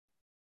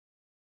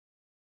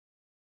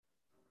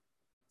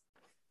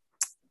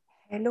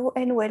Hello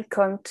and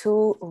welcome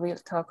to Real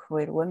Talk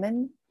Real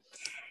Women.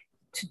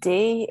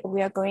 Today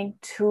we are going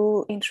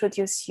to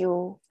introduce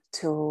you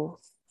to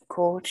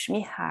Coach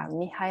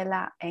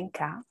Mihaela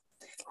Anca,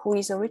 who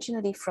is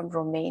originally from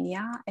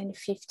Romania, and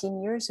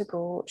 15 years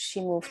ago she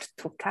moved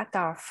to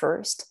Qatar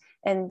first,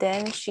 and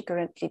then she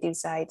currently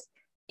resides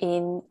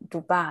in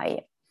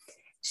Dubai.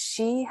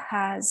 She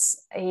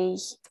has a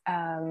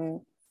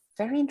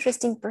very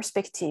interesting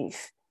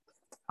perspective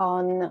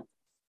on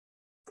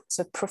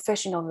the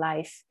professional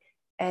life,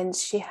 and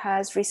she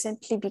has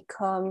recently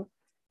become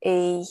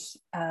a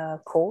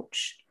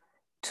coach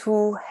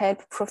to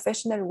help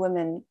professional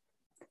women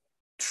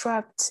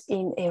trapped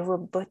in a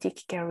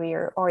robotic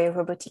career or a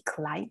robotic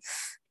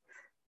life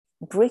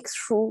break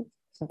through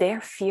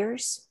their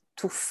fears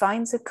to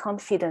find the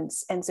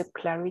confidence and the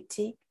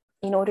clarity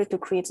in order to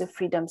create the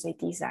freedom they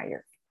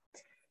desire.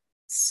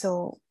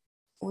 So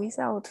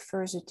without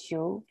further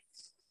ado,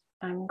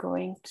 I'm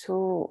going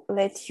to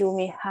let you,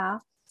 Miha,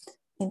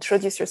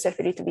 introduce yourself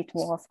a little bit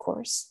more, of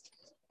course,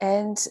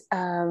 and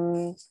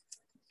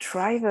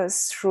drive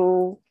us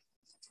through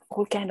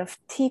all kind of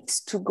tips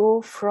to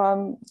go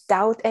from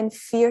doubt and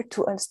fear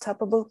to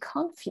unstoppable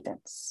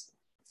confidence.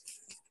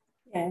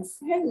 Yes,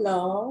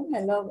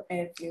 hello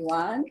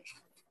everyone.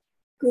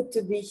 Good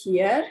to be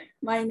here.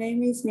 My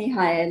name is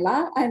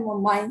Mihaela. I'm a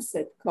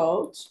mindset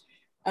coach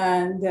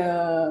and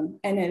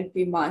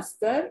NLP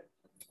master.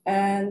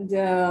 And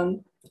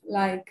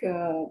like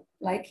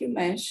you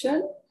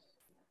mentioned,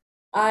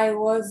 I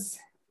was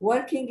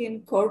working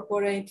in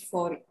corporate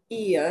for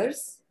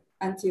years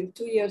until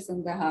 2.5 years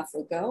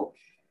ago.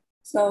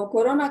 So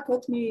Corona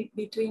caught me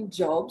between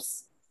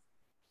jobs,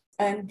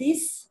 and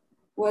this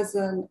was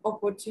an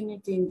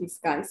opportunity in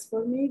disguise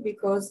for me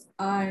because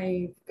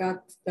I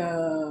got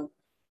the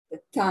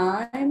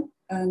time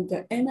and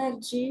the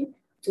energy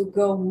to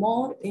go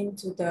more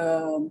into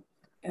the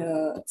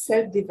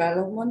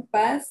self-development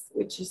path,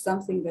 which is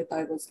something that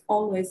I was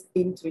always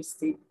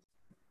interested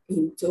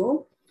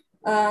into.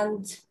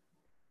 And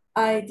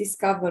I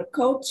discovered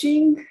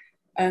coaching,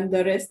 and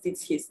the rest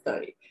is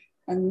history.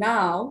 And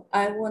now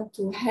I want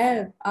to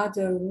help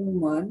other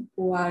women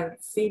who are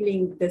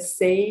feeling the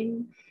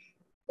same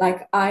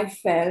like I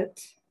felt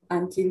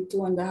until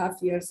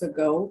 2.5 years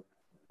ago,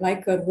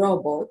 like a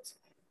robot.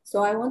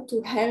 So I want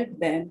to help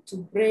them to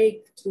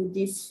break through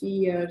these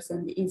fears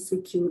and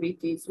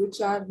insecurities, which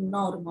are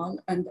normal.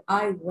 And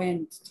I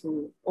went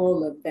through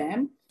all of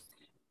them,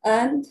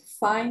 and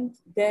find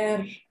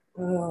their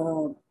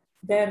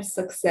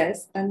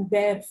success and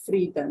their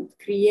freedom,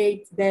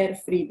 create their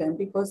freedom,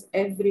 because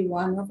every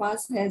one of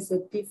us has a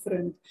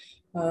different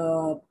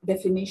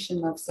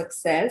definition of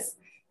success,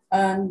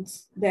 and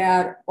they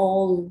are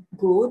all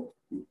good.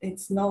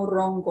 It's no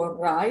wrong or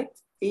right.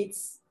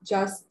 It's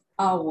just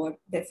our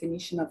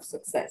definition of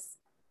success.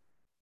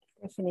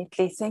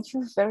 Definitely. Thank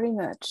you very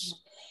much.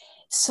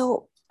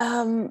 So,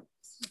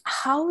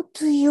 how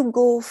do you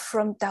go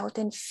from doubt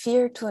and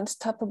fear to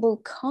unstoppable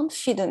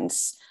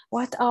confidence?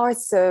 What are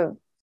the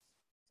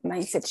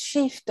mindset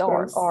shift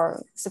or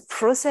the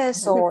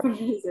process or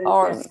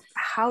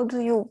how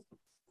do you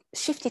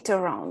shift it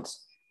around?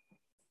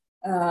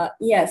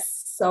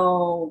 Yes,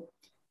 so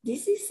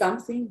this is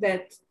something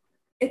that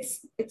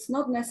it's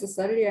not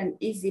necessarily an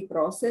easy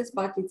process,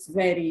 but it's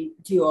very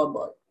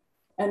doable.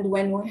 And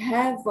when we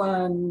have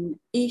an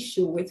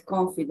issue with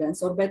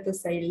confidence, or better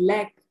say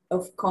lack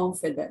of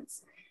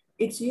confidence,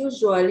 it's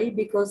usually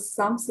because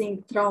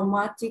something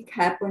traumatic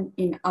happened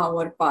in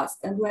our past.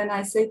 And when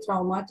I say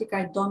traumatic,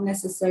 I don't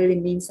necessarily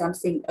mean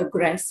something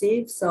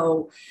aggressive.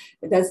 So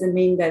it doesn't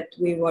mean that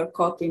we were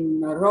caught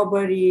in a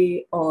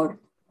robbery or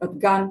at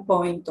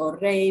gunpoint or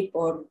rape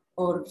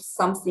or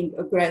something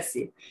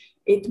aggressive.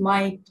 It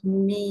might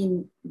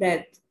mean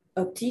that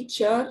a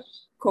teacher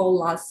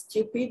called us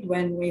stupid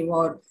when we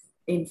were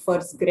in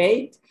first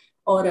grade,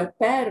 or a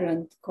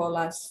parent called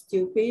us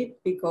stupid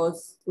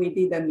because we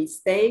did a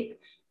mistake,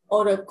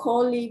 or a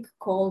colleague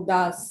called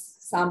us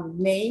some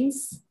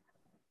names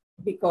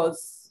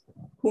because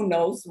who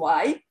knows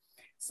why.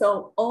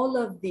 So all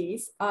of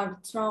these are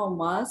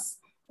traumas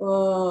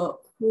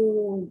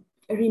who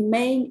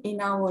remain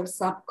in our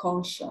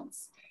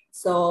subconscious.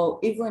 So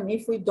even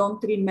if we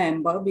don't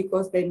remember,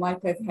 because they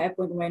might have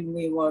happened when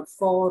we were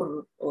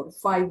 4 or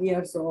 5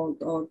 years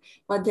old,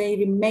 but they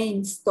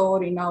remain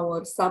stored in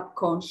our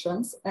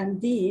subconscious,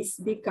 and these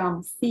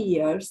become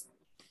fears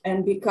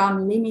and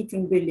become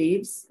limiting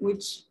beliefs,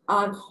 which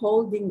are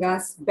holding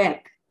us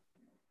back.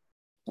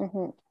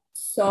 Mm-hmm.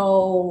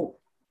 So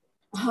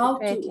how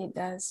it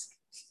does.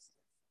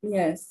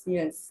 Yes.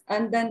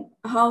 And then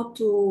how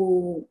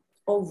to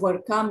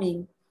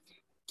overcome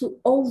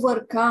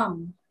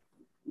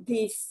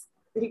this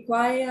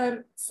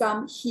require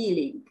some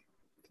healing.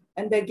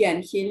 And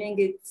again, healing,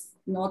 it's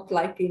not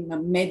like in a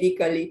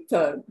medically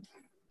term.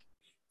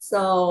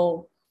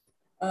 So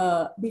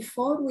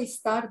before we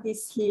start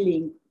this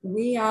healing,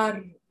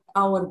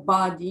 our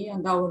body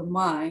and our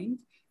mind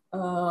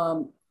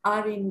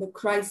are in the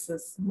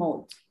crisis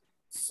mode.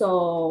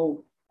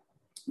 So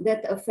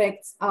that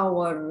affects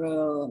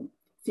our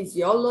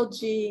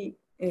physiology,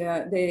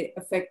 they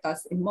affect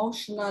us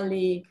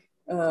emotionally,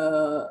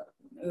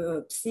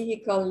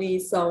 psychically.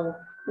 So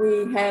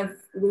we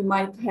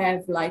might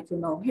have, like,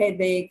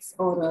 headaches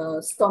or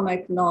a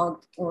stomach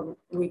knot, or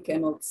we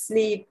cannot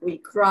sleep, we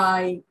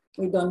cry,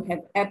 we don't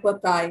have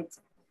appetite.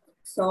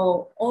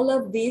 So all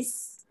of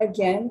these,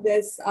 again,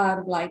 these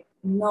are like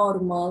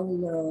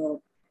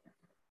normal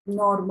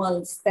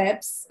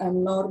steps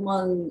and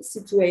normal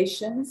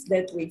situations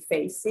that we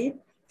face it,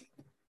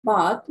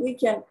 but we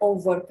can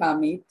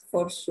overcome it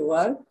for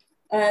sure.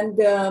 And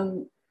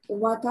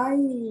what I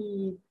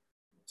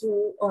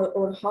do,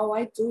 or how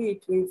I do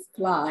it with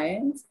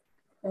clients,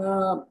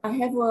 I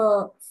have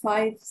a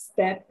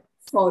 5-step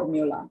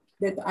formula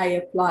that I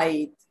apply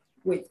it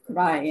with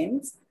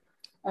clients.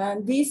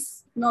 And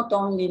this not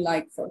only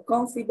like for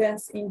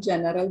confidence in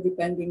general,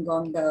 depending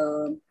on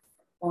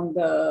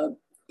the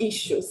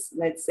issues,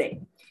 let's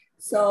say.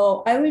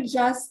 So I will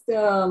just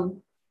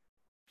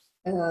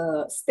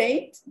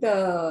state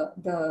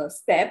the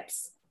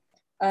steps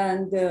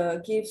and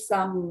give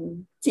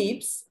some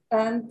tips,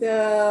 and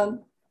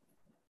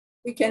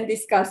we can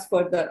discuss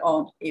further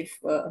on if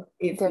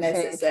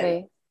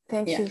necessary.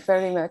 Thank you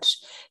very much.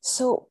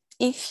 So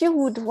if you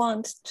would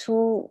want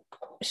to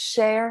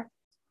share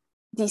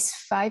these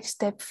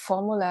 5-step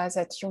formulas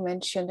that you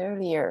mentioned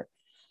earlier,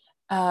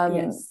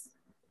 yes.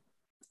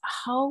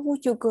 How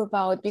would you go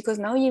about? Because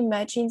now you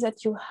imagine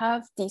that you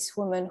have this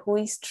woman who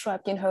is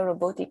trapped in her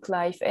robotic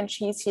life, and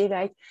she's here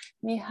like,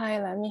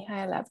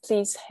 Mihaela,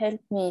 please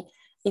help me.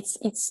 It's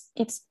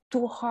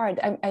too hard.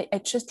 I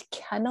just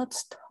cannot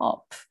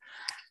stop.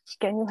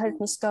 Can you help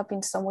me stop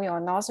in some way or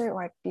another,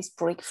 or at least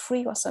break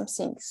free or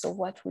something? So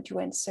what would you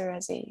answer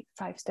as a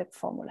 5-step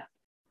formula?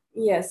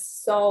 Yes,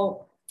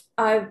 so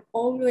I've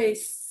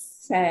always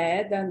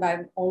said, and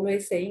I'm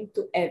always saying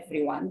to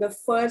everyone, the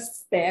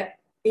first step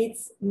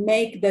is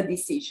make the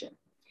decision.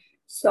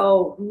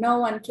 So no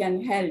one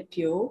can help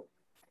you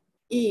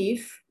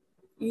if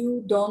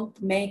you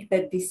don't make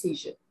the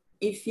decision.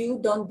 If you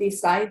don't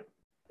decide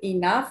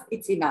enough,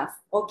 it's enough.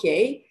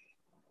 Okay,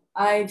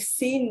 I've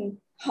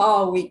seen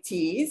how it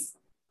is.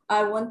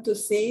 I want to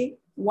see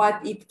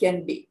what it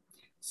can be.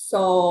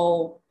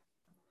 So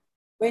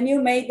when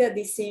you made the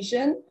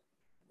decision,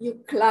 you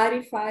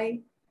clarify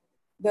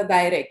the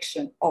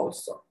direction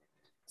also.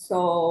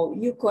 So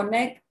you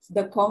connect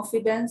the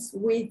confidence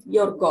with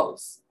your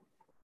goals.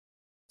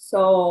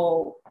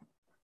 So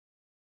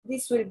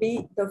this will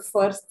be the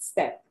first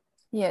step.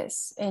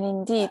 Yes, and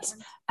indeed,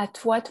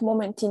 at what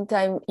moment in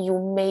time you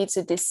made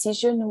the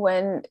decision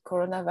when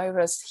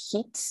coronavirus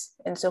hit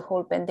and the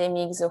whole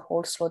pandemic, the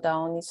whole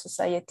slowdown in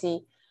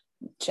society,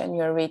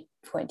 January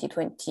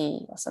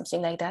 2020 or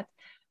something like that,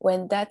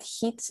 when that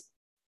hit,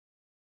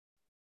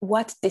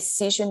 what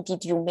decision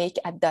did you make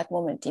at that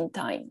moment in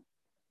time?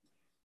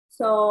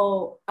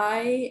 So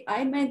I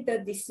made the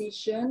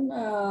decision,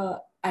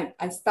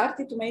 I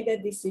started to make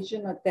that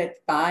decision at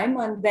that time,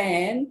 and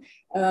then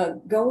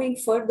going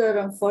further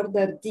and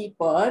further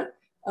deeper,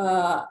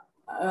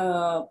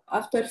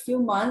 after a few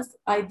months,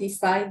 I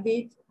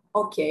decided,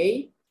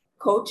 okay,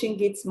 coaching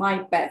is my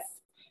path.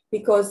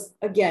 Because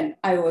again,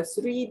 I was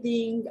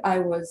reading, I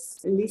was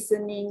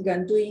listening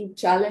and doing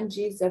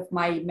challenges of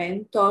my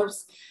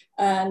mentors,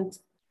 and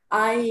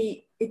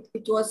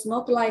it was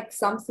not like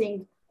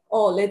something,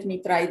 oh, let me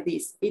try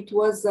this. It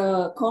was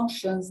a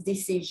conscious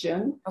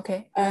decision.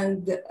 Okay.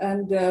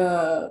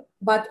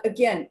 But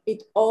again,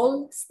 it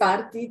all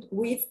started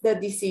with the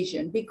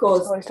decision,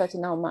 because it all started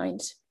in our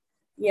minds.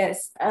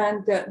 Yes,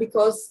 and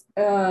because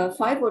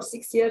 5 or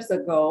 6 years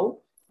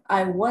ago,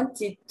 I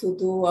wanted to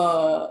do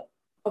a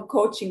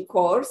coaching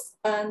course,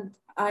 and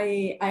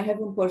I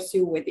haven't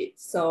pursued with it.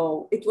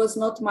 So it was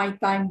not my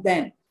time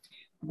then.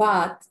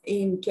 But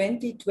in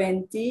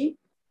 2020,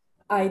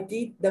 I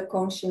did the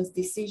conscious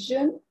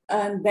decision,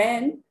 and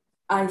then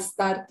I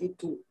started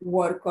to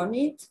work on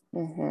it.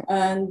 Mm-hmm.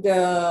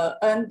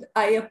 And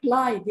I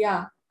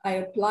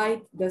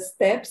applied the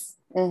steps,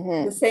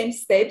 mm-hmm. the same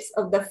steps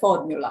of the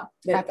formula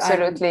that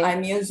Absolutely.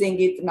 I'm using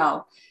it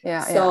now.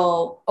 Yeah.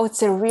 So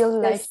it's a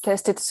real life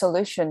tested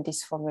solution,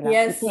 this formula.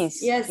 Yes,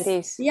 it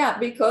is. Yeah,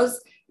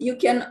 because you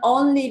can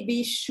only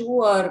be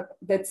sure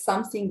that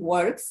something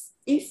works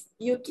if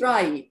you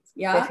try it.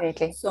 Yeah,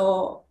 definitely.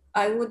 So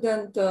I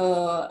wouldn't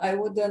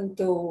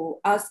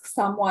ask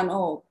someone,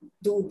 oh,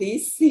 do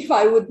this, if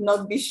I would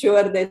not be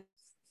sure that.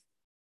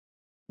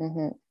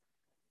 Mm-hmm.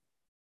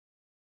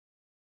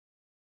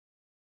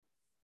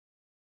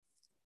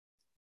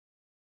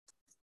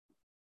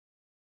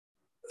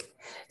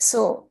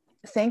 So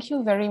thank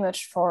you very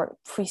much for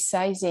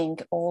precising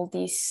all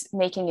this,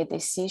 making a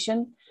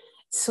decision.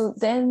 So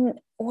then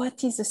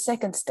what is the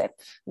second step?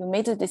 You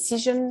made a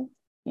decision,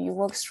 you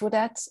work through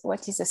that.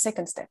 What is the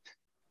second step?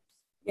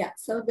 Yeah,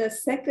 so the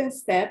second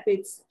step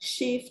is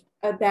shift,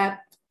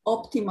 adapt,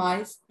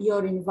 optimize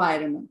your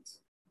environment.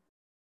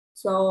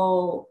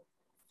 So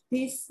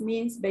this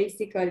means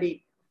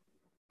basically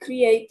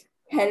create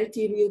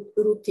healthy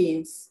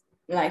routines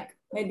like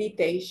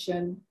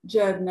meditation,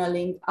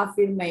 journaling,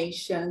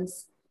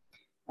 affirmations,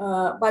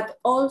 but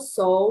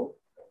also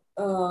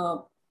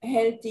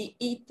healthy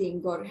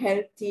eating or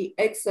healthy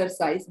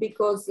exercise,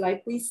 because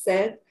like we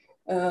said,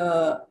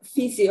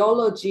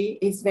 physiology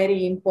is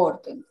very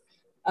important,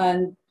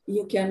 and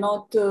you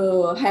cannot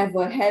have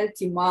a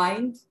healthy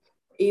mind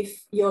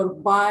if your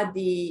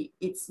body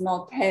is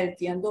not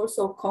healthy. And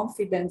also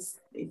confidence,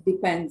 it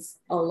depends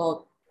a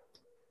lot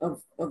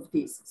of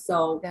this.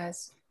 So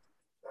Yes.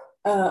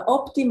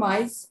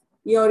 Optimize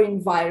your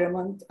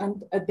environment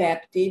and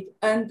adapt it,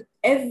 and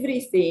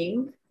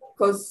everything,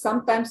 because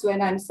sometimes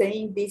when I'm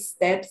saying these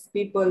steps,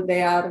 people,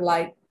 they are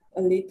like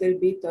a little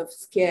bit of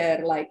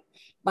scare, like,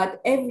 but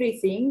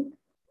everything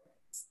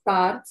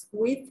starts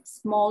with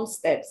small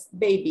steps,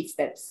 baby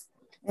steps.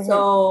 Mm-hmm.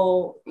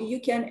 So you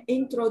can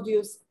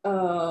introduce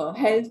a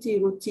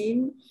healthy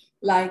routine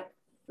like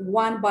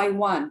one by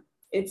one.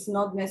 It's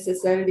not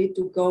necessarily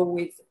to go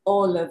with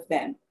all of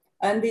them.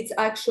 And it's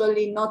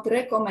actually not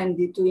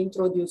recommended to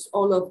introduce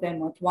all of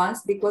them at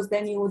once, because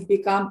then you would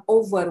become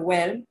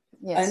overwhelmed.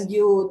 Yes. And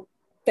you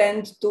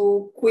tend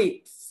to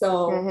quit.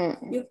 So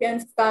you can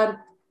start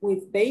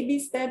with baby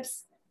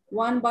steps,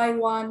 one by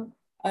one,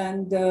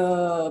 and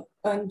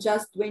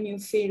just when you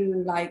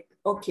feel like,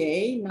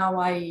 okay, now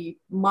I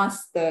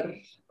master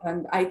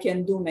and I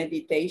can do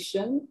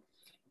meditation.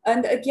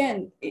 And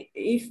again,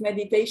 if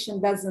meditation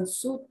doesn't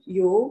suit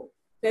you,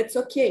 that's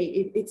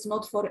okay. It's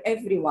not for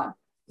everyone.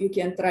 You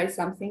can try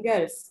something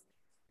else,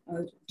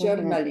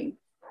 journaling.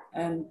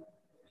 And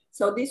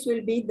so this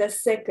will be the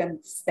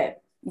second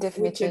step.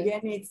 Definitely. Which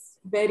again, it's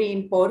very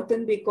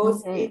important,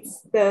 because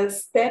it's the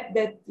step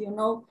that, you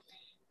know,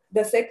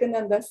 the second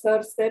and the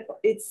third step,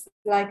 it's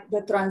like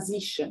the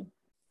transition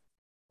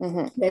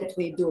that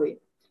we do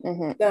it.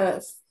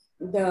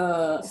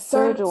 The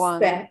third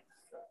step,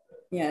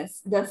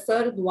 yes, the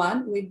third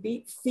one will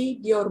be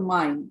feed your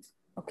mind.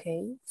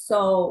 Okay.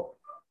 So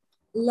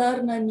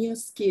learn a new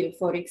skill,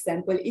 for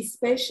example,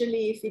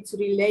 especially if it's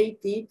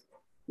related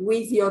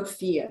with your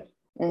fear,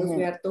 because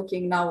we are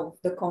talking now of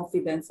the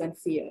confidence and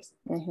fears.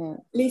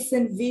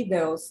 Listen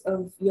videos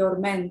of your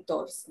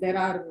mentors. There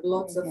are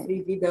lots of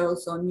free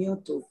videos on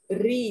YouTube.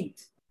 Read,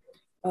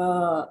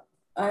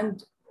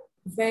 and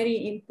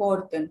very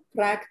important,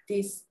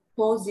 practice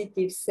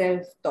positive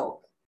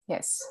self-talk.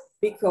 Yes.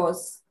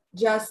 Because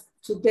just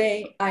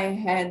today I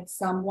had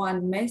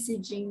someone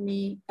messaging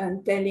me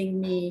and telling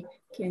me,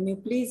 can you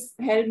please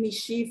help me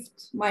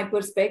shift my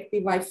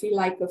perspective? I feel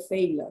like a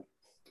failure.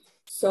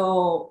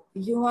 So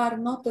you are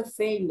not a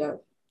failure.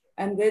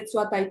 And that's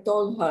what I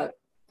told her.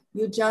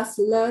 You just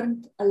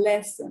learned a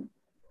lesson.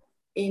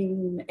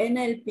 In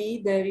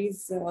NLP, there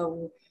is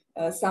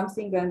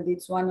something, and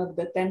it's one of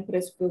the 10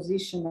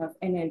 presuppositions of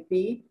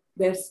NLP.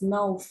 There's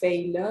no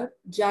failure,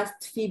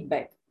 just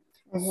feedback.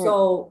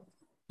 So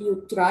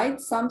you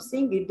tried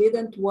something, it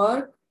didn't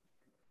work,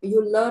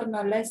 you learn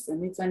a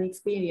lesson, it's an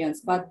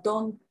experience, but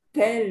don't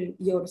tell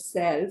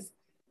yourself,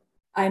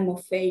 I'm a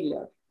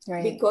failure.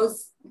 Right.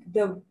 Because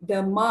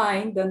the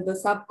mind and the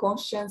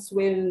subconscious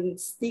will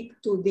stick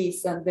to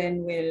this, and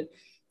then will,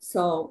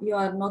 so you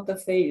are not a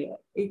failure.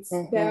 It's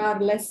there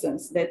are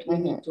lessons that we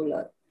need to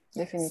learn.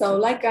 Definitely. So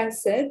like I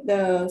said,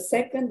 the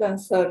second and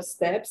third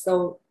step,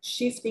 so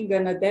shifting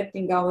and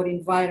adapting our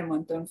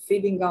environment and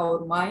feeding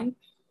our mind,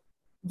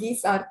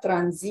 these are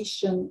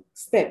transition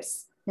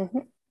steps.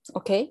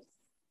 Okay.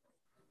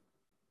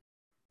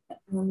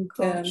 And,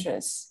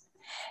 conscious.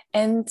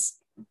 And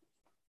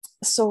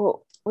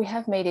so we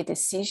have made a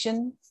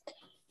decision.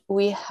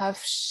 We have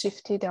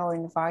shifted our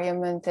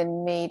environment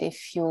and made a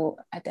few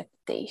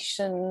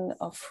adaptation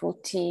of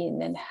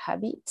routine and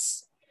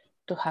habits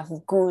to have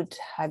good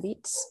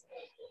habits.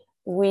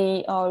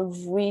 We are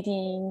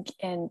reading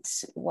and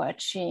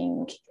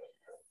watching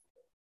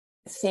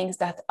things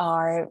that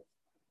are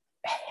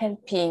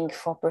helping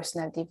for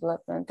personal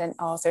development, and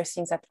other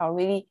things that are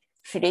really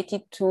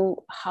related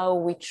to how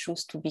we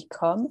choose to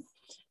become.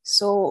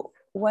 So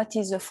what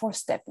is the fourth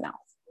step now?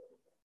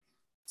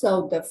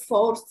 So the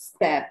fourth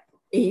step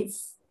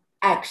is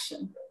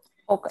action.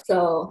 Okay.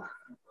 So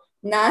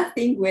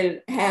nothing will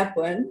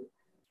happen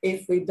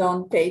if we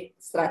don't take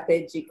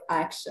strategic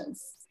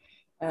actions.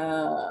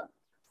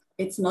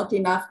 It's not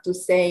enough to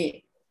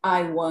say,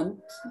 I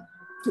want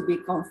to be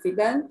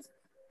confident.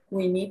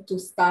 We need to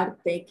start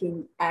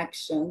taking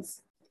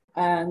actions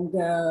and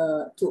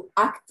to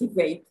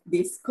activate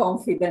this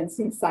confidence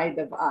inside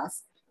of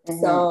us.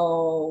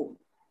 So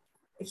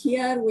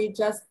here we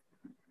just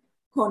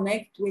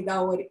connect with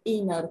our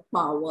inner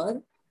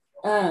power,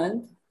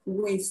 and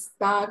we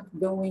start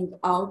going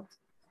out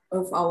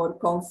of our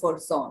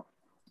comfort zone.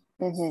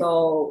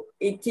 So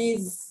it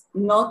is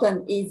not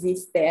an easy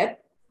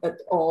step at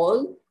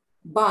all,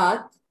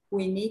 but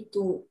we need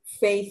to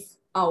face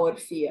our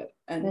fear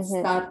and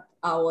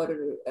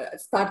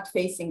start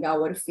facing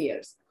our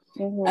fears.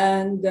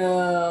 And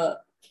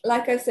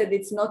like I said,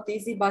 it's not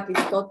easy, but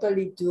it's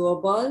totally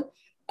doable.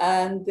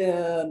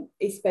 And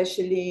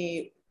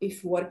especially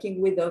if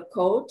working with a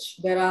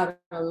coach, there are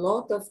a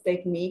lot of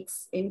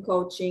techniques in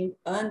coaching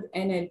and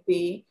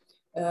NLP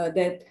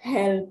that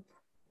help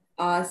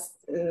us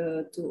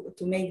to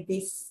make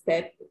this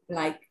step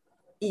like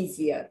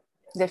easier.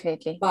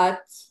 Definitely.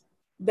 But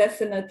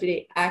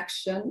definitely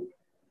action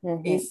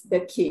is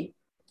the key.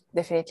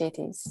 Definitely it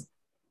is.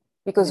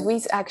 Because Yes.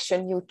 with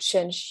action, you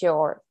change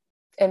your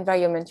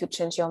environment, you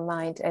change your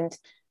mind, and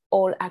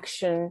all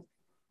action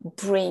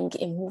bring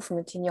a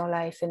movement in your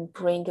life and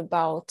bring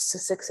about the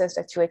success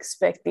that you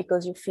expect,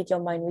 because you feed your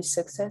mind with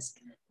success,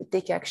 you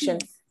take action,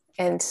 Yes.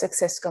 and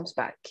success comes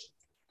back.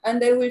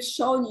 And they will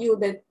show you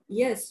that,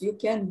 yes, you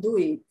can do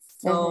it.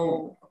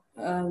 So,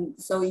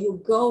 so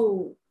you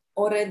go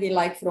already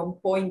like from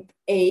point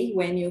A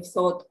when you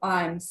thought,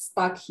 I'm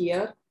stuck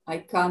here, I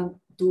can't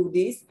do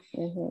this.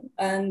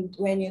 And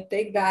when you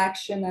take the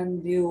action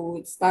and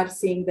you start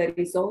seeing the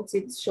results,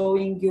 it's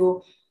showing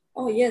you,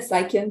 oh, yes,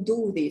 I can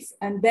do this.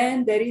 And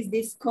then there is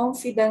this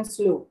confidence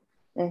loop.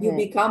 You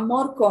become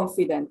more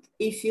confident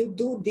if you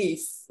do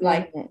this,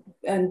 like,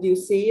 and you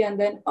see, and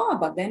then, oh,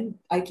 but then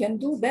I can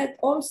do that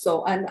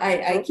also. And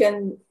I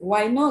can,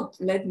 why not?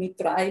 Let me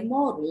try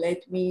more.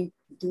 Let me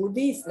do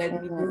this.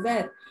 Let me do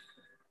that.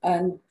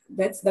 And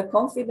that's the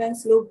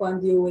confidence loop,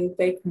 and you will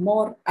take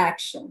more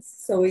actions.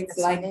 So it's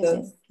That's like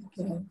amazing.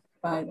 the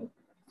final.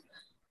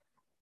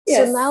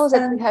 So Yes. now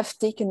that we have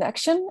taken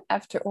action,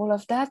 after all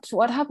of that,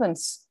 what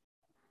happens?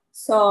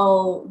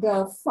 So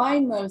the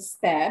final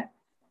step,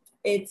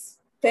 it's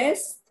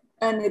test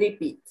and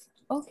repeat.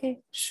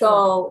 Okay, sure.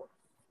 So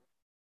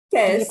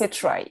test. Give it a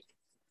try.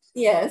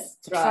 Yes,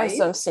 try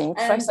something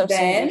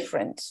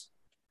different.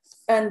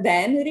 And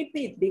then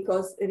repeat,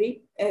 because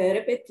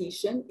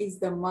repetition is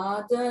the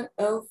mother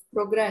of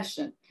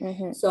progression.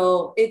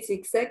 So it's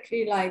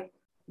exactly like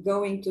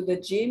going to the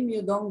gym.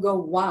 You don't go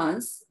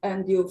once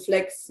and you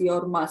flex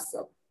your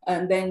muscle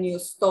and then you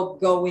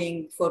stop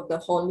going for the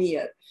whole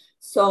year.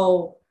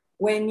 So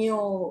when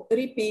you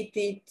repeat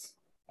it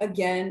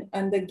again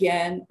and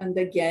again and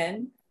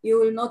again, you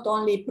will not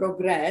only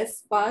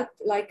progress, but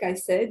like I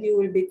said, you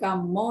will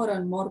become more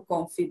and more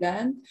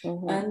confident,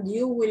 and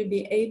you will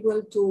be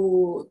able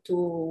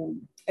to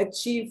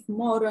achieve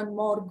more and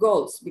more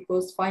goals,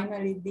 because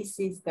finally this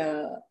is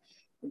the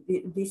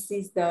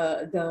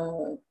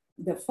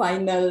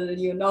final,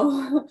 you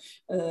know,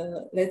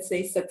 let's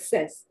say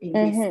success in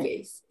this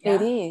case.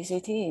 Yeah?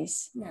 It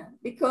is. Yeah,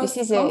 because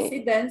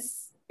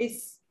confidence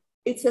it's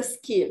a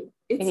skill.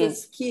 It's a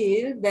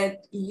skill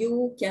that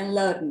you can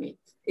learn it.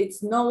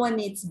 It's no one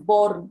is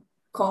born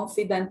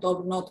confident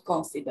or not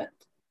confident.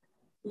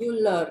 You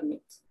learn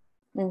it.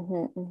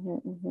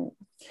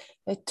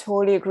 I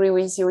totally agree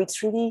with you.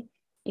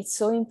 It's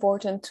so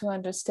important to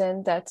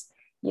understand that,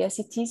 yes,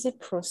 it is a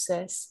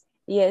process.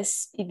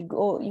 Yes, it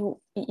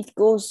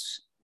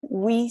goes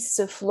with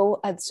the flow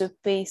at the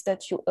pace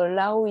that you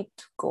allow it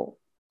to go.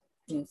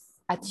 Yes.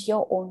 At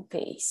your own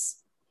pace.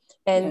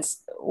 And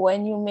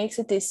when you make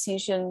a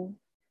decision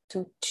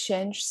to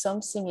change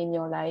something in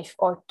your life,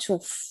 or to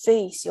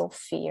face your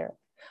fear,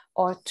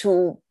 or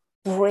to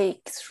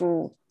break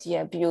through the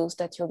abuse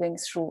that you're going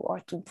through,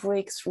 or to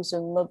break through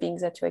the mobbing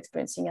that you're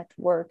experiencing at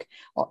work,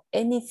 or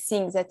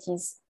anything that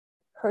is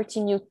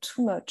hurting you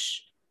too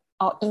much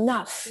or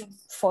enough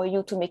for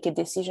you to make a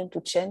decision to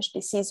change,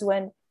 this is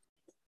when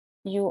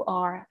you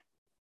are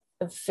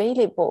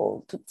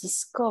available to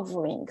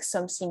discovering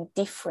something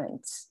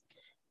different,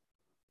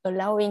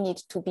 allowing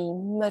it to be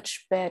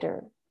much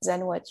better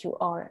than what you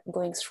are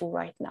going through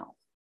right now.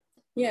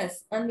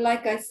 Yes, and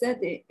like I said,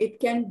 it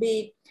can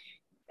be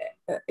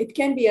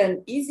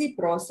an easy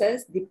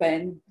process,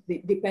 depend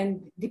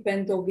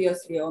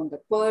obviously on the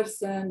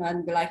person,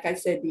 and like I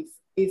said,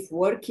 if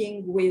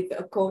working with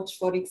a coach,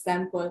 for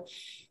example.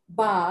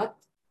 But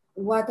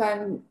what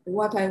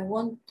I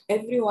want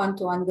everyone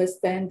to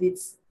understand,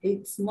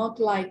 it's not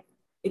like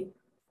it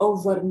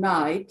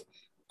overnight,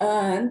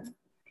 and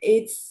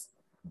it's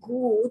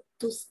good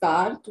to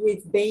start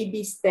with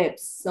baby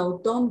steps. So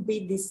don't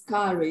be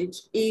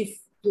discouraged if,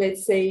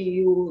 let's say,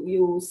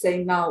 you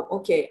say now,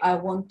 okay, I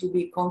want to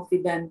be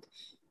confident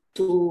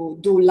to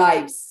do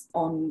lives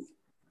on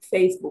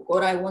Facebook,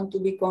 or I want to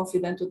be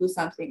confident to do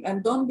something.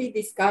 And don't be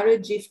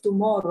discouraged if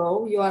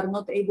tomorrow you are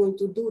not able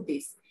to do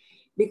this,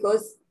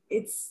 because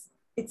it's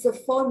a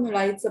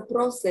formula, it's a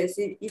process.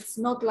 It's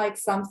not like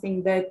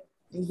something that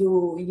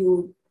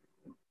you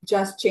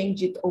just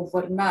change it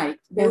overnight.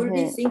 There will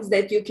be things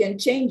that you can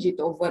change it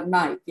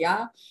overnight,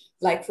 yeah?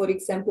 Like, for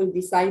example,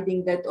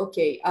 deciding that,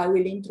 okay, I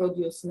will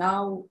introduce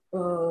now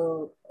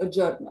a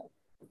journal.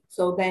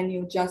 So then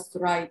you just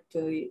write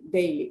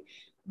daily.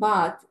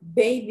 But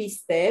baby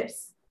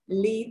steps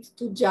lead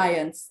to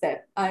giant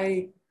steps.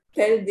 I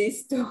tell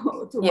this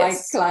to my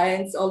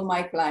clients, all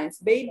my clients.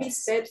 Baby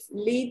steps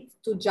lead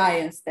to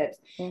giant steps.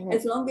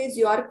 As long as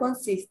you are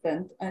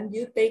consistent and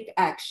you take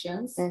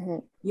actions,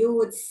 you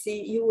will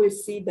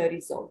see the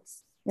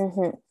results.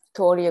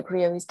 Totally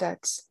agree with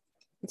that.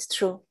 It's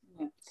true.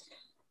 Yeah.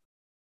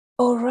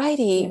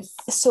 Alrighty. Yes.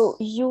 So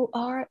you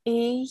are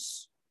a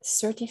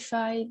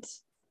certified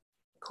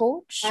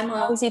coach?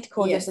 How is it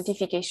called, the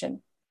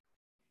certification?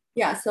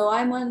 Yeah, so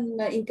I'm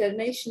an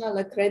international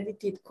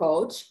accredited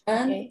coach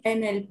and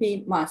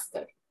NLP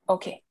master.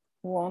 Okay.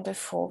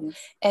 Wonderful. Yes.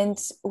 And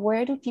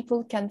where do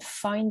people can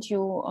find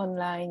you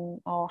online,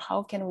 or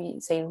how can we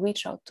say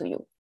reach out to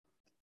you?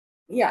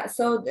 Yeah,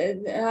 so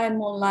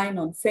I'm online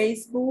on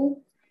Facebook,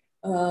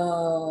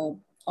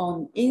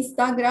 on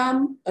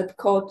Instagram at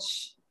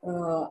coach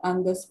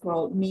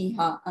underscore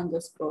Miha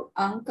underscore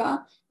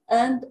Anca,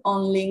 and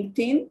on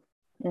LinkedIn.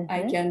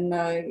 I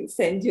can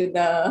send you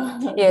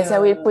the Yes, I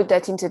will put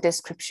that into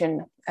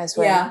description as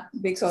well. Yeah, so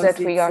because that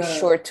we are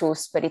sure to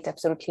spell it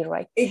absolutely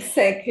right.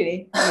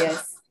 Exactly.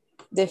 Yes.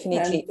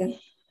 Definitely.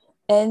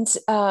 And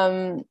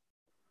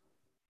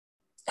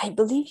I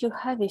believe you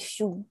have a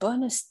few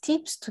bonus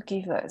tips to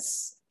give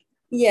us.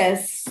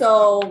 Yes.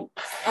 So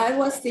I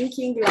was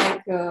thinking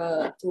like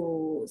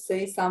to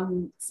say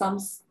some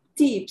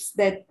tips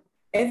that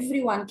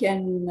everyone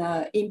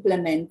can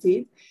implement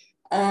it,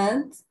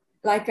 and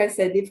like I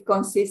said, if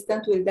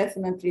consistent, will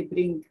definitely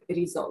bring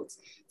results.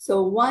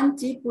 So one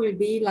tip will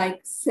be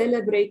like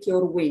celebrate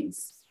your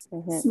wins,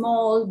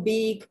 small,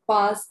 big,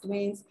 past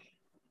wins,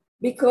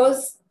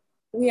 because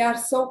we are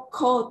so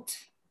caught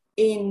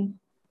in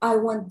I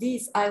want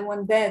this, I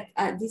want that,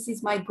 this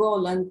is my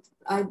goal, and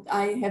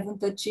I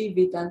haven't achieved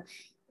it,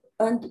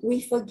 and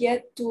we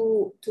forget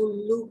to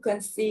look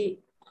and see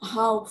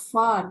how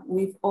far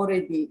we've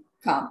already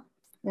come.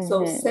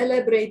 So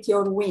celebrate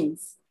your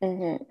wins.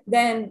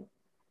 Then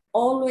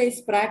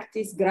always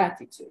practice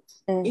gratitude.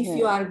 If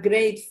you are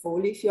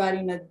grateful, if you are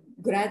in a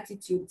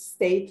gratitude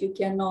state, you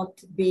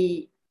cannot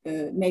be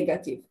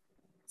negative.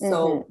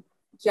 So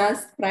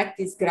just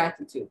practice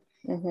gratitude.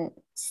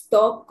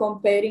 Stop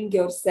comparing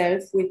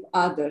yourself with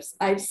others.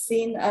 I've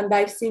seen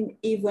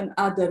even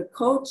other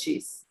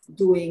coaches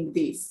doing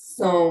this.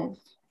 So,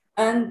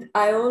 and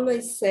I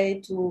always say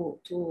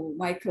to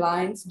my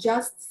clients,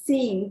 just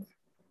think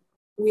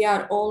we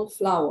are all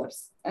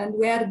flowers, and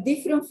we are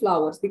different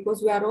flowers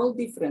because we are all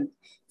different.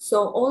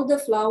 So all the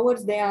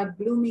flowers, they are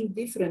blooming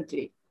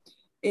differently.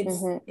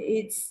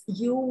 It's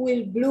you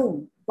will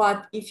bloom,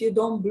 but if you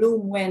don't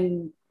bloom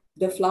when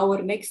the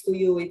flower next to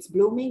you is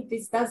blooming,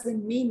 this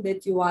doesn't mean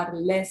that you are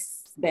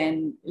less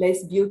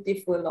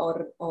beautiful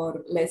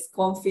or less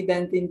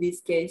confident in this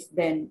case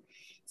then.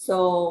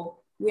 So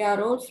we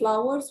are all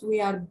flowers,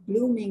 we are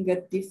blooming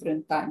at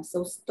different times.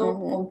 So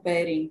stop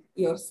comparing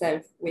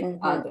yourself with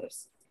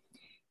others.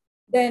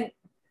 Then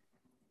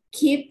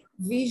keep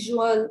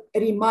visual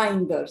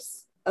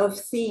reminders of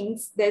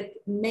things that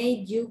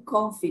made you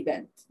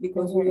confident,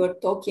 because we were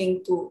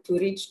talking to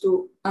reach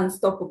to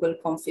unstoppable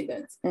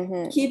confidence.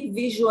 Keep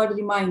visual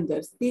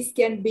reminders. This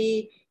can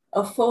be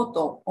a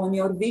photo on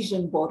your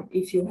vision board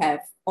if you have,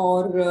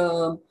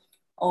 or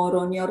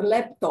on your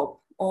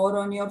laptop, or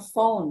on your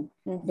phone,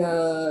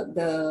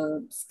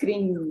 the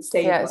screen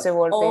saver. Yeah, the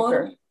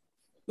wallpaper.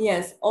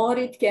 Or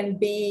it can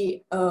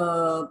be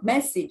a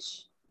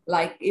message,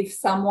 like if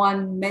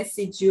someone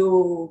message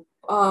you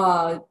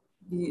or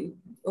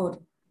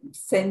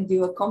send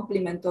you a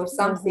compliment or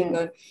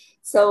something.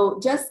 So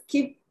just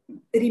keep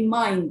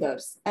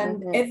reminders,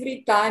 and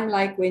every time,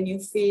 like when you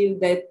feel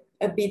that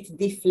a bit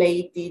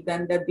deflated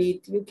and a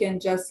bit, you can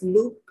just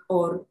look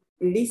or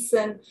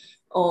listen,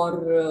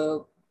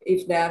 or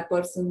if there are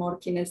person more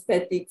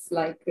kinesthetics,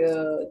 like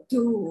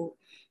do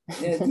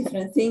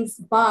different things,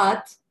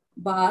 but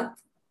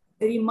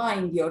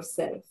remind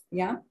yourself,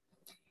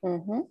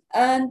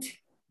 and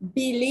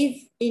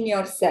believe in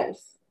yourself.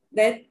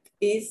 That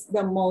is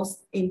the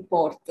most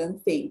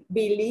important thing.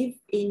 Believe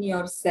in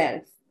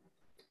yourself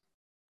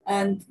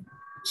and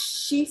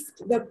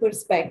shift the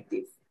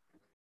perspective.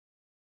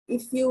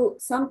 If you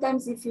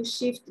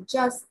shift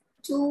just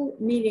 2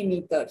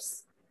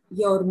 millimeters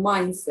your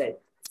mindset,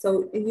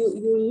 so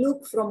you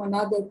look from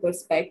another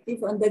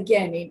perspective, and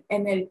again in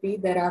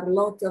NLP there are a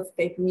lot of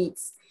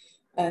techniques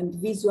and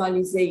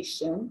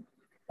visualization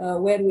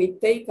where we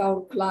take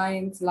our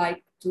clients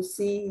like to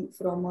see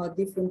from a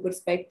different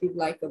perspective,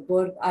 like a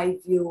bird eye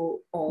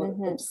view or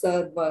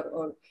observer,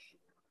 or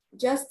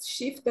just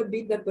shift a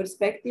bit the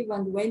perspective,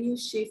 and when you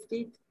shift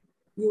it,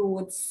 you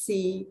would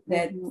see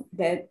that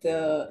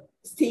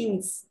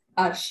things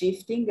are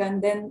shifting,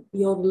 and then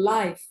your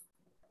life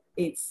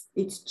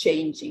it's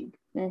changing.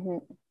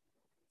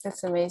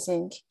 That's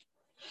amazing.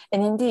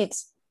 And indeed,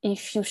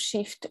 if you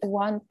shift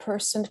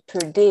 1% per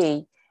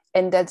day,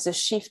 and that the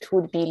shift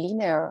would be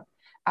linear,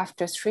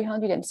 after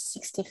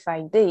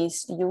 365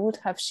 days, you would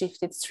have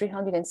shifted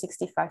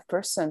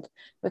 365%.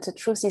 But the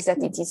truth is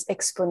that it is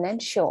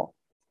exponential.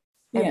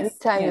 Every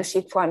time you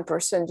shift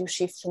 1%, you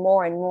shift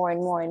more and more and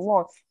more and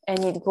more,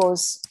 and it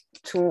goes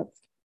to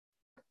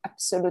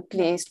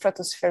absolutely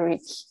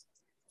stratospheric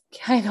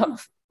kind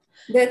of.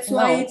 That's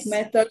why it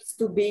matters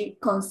to be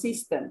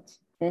consistent.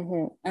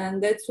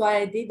 And that's why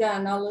I did the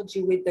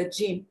analogy with the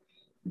gym,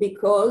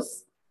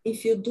 because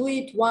if you do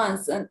it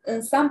once, and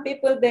some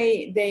people,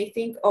 they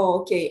think, oh,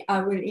 okay,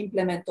 I will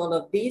implement all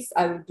of this.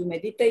 I will do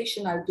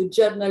meditation, I'll do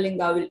journaling,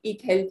 I will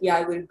eat healthy,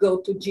 I will go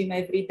to gym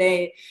every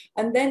day.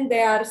 And then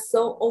they are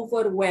so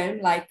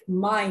overwhelmed, like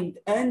mind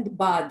and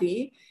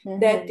body,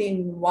 that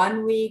in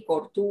 1 week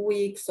or 2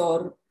 weeks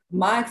or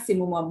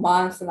maximum a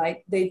month,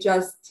 like they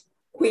just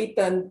quit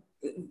and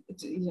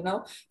you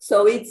know.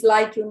 So it's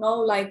like, you know,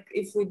 like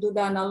if we do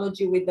the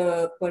analogy with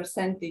the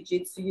percentage,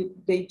 it's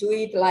they do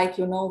it like,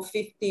 you know,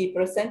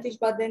 50%,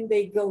 but then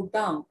they go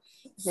down.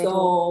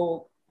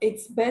 So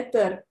it's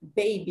better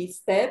baby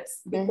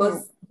steps,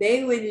 because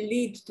they will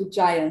lead to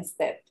giant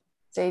steps.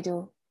 They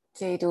do.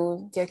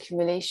 The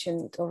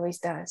accumulation, it always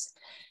does.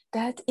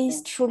 That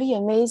is truly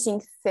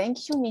amazing.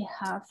 Thank you,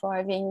 Miha, for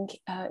having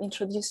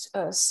introduced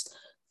us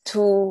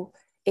to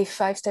a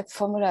 5-step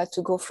formula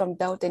to go from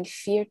doubt and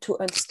fear to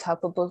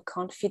unstoppable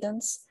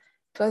confidence.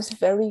 It was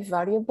very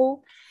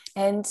valuable.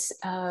 And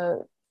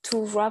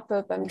to wrap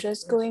up, I'm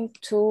just going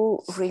to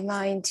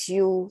remind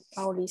you,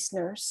 our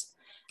listeners,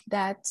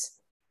 that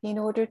in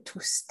order to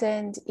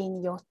stand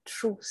in your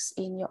truth,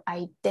 in your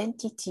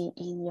identity,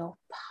 in your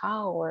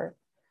power,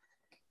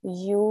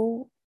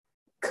 you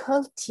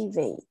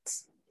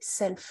cultivate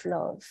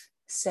self-love,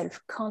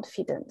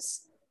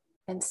 self-confidence,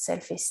 and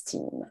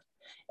self-esteem.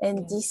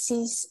 And this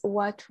is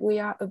what we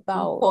are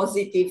about.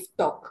 Positive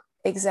talk.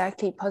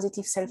 Exactly,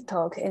 positive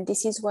self-talk. And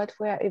this is what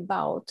we are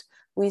about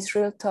with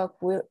Real Talk,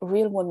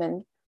 Real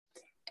Women.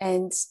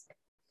 And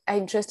I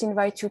just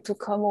invite you to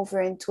come over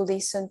and to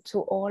listen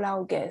to all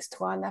our guests,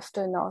 one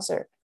after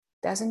another.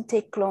 It doesn't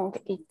take long,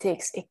 it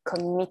takes a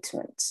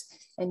commitment.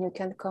 And you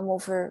can come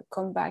over,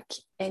 come back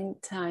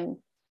anytime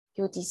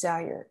you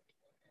desire.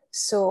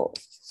 So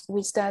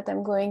with that,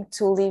 I'm going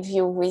to leave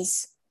you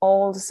with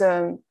all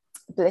the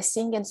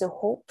blessing and the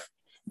hope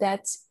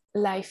that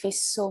life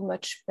is so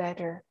much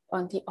better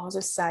on the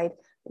other side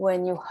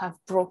when you have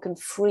broken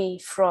free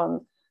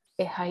from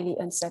a highly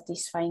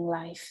unsatisfying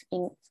life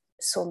in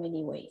so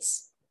many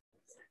ways.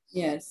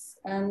 Yes,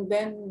 and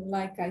then,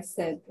 like I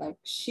said, like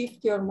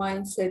shift your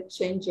mindset,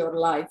 change your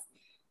life.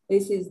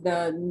 This is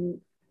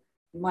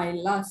my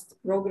last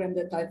program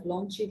that I've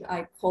launched.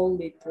 I called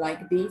it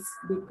like this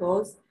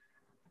because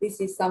this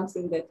is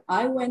something that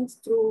I went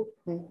through.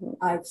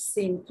 I've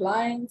seen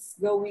clients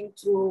going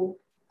through,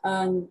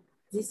 and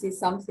this is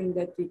something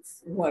that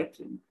it's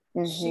working.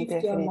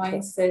 Shift your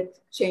mindset,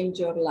 change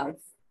your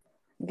life.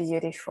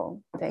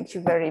 Beautiful. Thank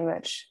you very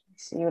much.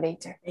 See you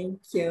later. Thank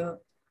you.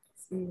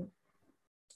 See you.